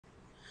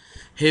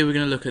Here we're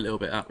going to look a little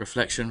bit at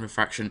reflection,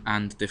 refraction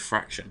and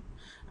diffraction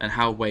and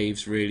how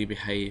waves really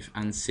behave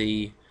and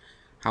see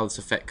how this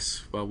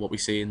affects, well, what we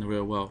see in the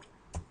real world.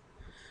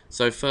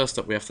 So first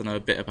up we have to know a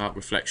bit about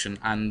reflection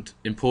and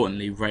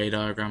importantly ray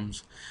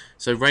diagrams.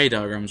 So ray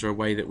diagrams are a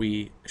way that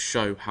we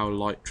show how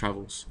light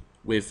travels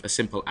with a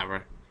simple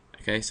arrow.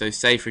 Okay, so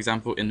say for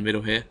example in the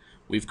middle here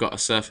we've got a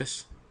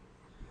surface.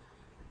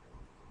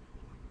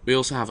 We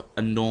also have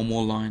a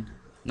normal line.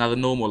 Now the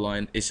normal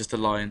line is just a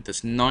line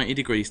that's 90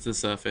 degrees to the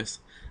surface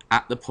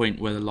at the point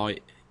where the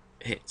light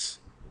hits.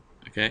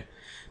 Okay,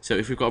 so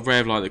if we've got a ray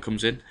of light that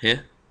comes in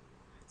here,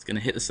 it's going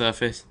to hit the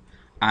surface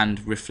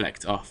and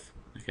reflect off.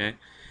 Okay,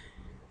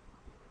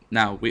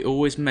 now we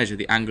always measure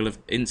the angle of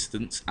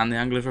incidence and the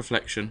angle of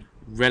reflection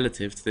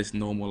relative to this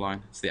normal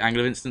line. So the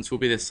angle of incidence will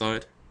be this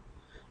side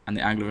and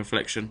the angle of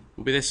reflection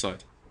will be this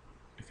side.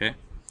 Okay,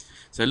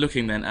 so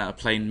looking then at a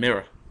plane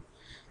mirror,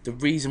 the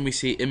reason we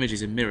see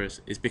images in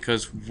mirrors is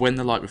because when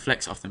the light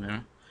reflects off the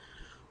mirror,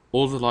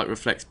 all the light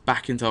reflects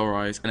back into our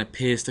eyes and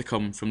appears to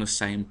come from the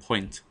same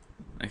point.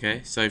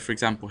 Okay, so for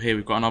example here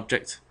we've got an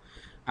object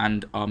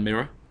and our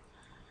mirror.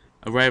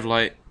 A ray of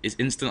light is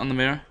instant on the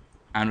mirror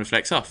and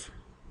reflects off.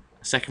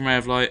 A second ray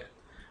of light,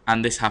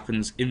 and this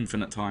happens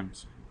infinite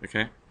times.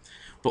 Okay,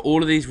 but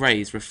all of these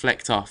rays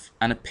reflect off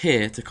and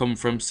appear to come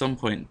from some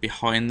point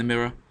behind the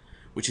mirror,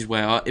 which is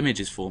where our image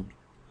is formed.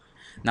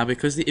 Now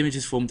because the image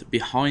is formed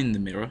behind the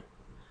mirror,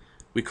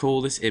 we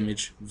call this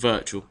image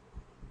virtual.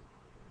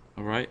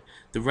 Alright,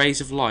 the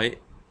rays of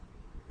light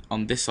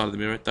on this side of the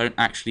mirror don't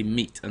actually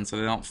meet, and so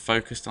they're not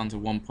focused onto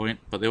one point,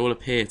 but they all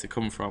appear to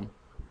come from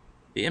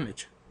the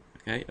image.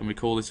 Okay, and we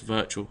call this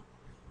virtual.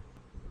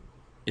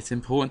 It's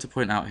important to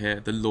point out here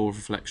the law of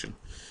reflection.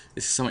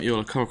 This is something you'll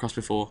have come across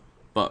before,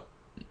 but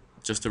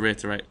just to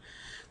reiterate,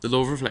 the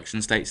law of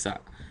reflection states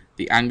that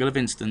the angle of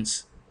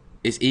incidence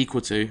is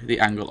equal to the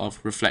angle of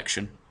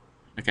reflection.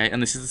 Okay,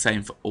 and this is the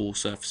same for all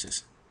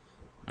surfaces.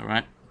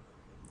 Alright,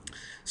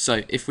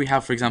 so if we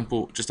have for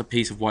example just a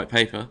piece of white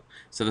paper,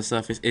 so the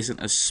surface isn't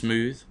as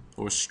smooth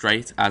or as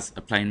straight as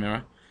a plane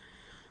mirror,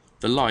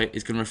 the light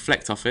is going to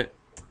reflect off it,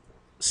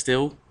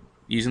 still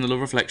using the law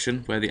of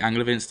reflection where the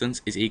angle of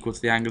incidence is equal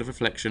to the angle of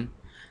reflection.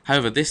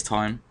 However, this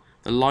time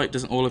the light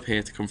doesn't all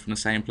appear to come from the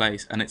same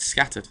place and it's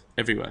scattered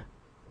everywhere.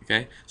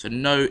 Okay, so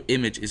no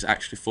image is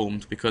actually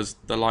formed because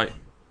the light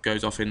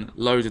goes off in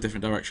loads of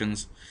different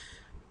directions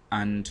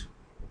and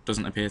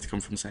doesn't appear to come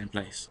from the same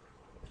place.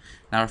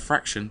 Now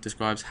refraction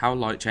describes how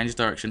light changes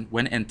direction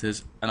when it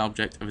enters an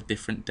object of a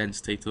different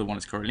density to the one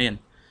it's currently in.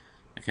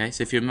 Okay,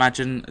 so if you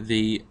imagine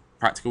the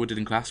practical we did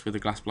in class with a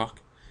glass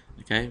block,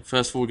 okay,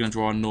 first of all we're going to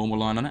draw a normal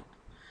line on it.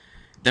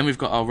 Then we've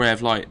got our ray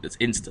of light that's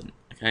instant.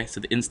 Okay, so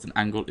the instant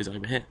angle is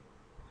over here.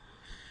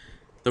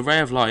 The ray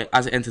of light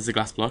as it enters the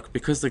glass block,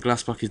 because the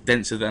glass block is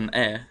denser than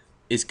air,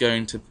 is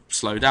going to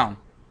slow down.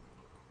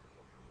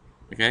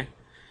 Okay,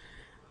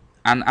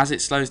 and as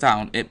it slows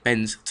down it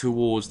bends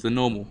towards the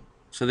normal,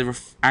 so the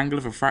angle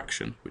of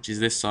refraction, which is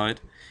this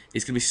side,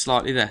 is going to be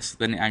slightly less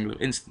than the angle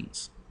of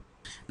incidence.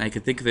 Now you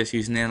can think of this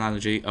using the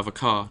analogy of a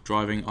car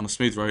driving on a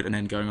smooth road and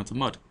then going onto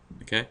mud.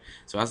 Okay,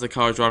 so as the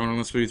car is driving along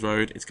the smooth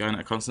road, it's going at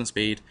a constant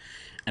speed,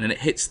 and then it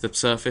hits the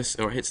surface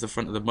or it hits the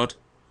front of the mud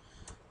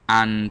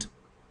and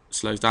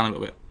slows down a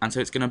little bit, and so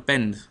it's going to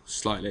bend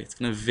slightly, it's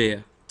going to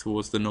veer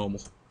towards the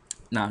normal.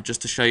 Now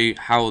just to show you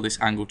how this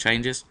angle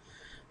changes,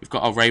 we've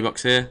got our ray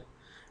box here.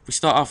 If we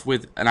start off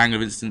with an angle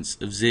of incidence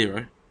of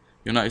 0,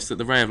 you'll notice that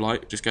the ray of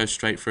light just goes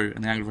straight through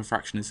and the angle of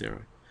refraction is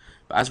 0.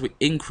 But as we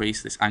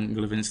increase this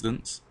angle of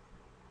incidence,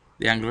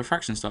 the angle of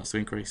refraction starts to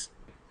increase.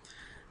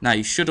 Now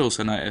you should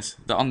also notice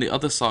that on the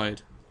other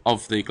side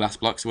of the glass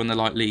block, so when the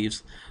light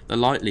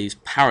leaves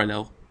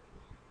parallel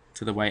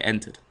to the way it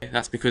entered.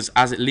 That's because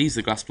as it leaves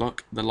the glass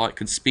block, the light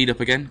can speed up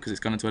again because it's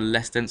gone into a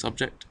less dense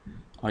object,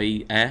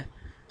 i.e. air,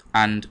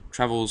 and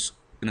travels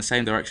in the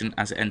same direction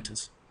as it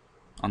enters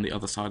on the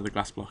other side of the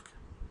glass block.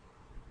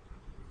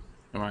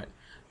 Alright,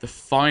 the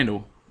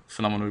final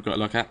phenomenon we've got to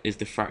look at is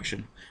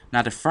diffraction.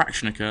 Now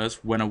diffraction occurs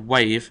when a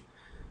wave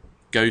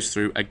goes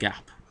through a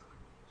gap.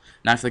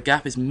 Now if the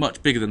gap is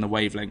much bigger than the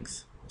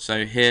wavelength,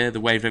 so here the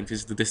wavelength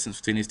is the distance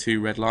between these two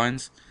red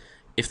lines,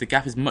 if the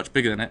gap is much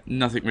bigger than it,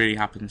 nothing really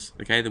happens.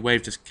 Okay, the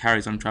wave just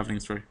carries on travelling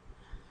through.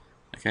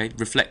 Okay,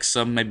 reflects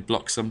some, maybe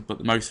blocks some,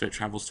 but most of it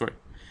travels through.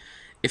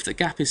 If the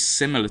gap is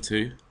similar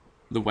to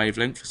the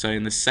wavelength, so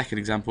in this second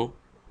example,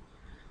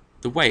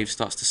 the wave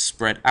starts to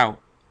spread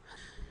out.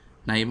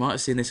 Now you might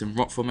have seen this in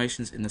rock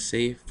formations in the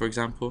sea, for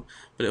example,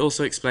 but it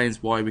also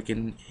explains why we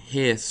can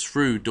hear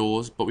through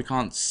doors, but we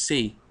can't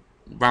see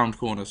round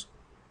corners.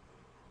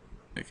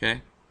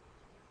 Okay,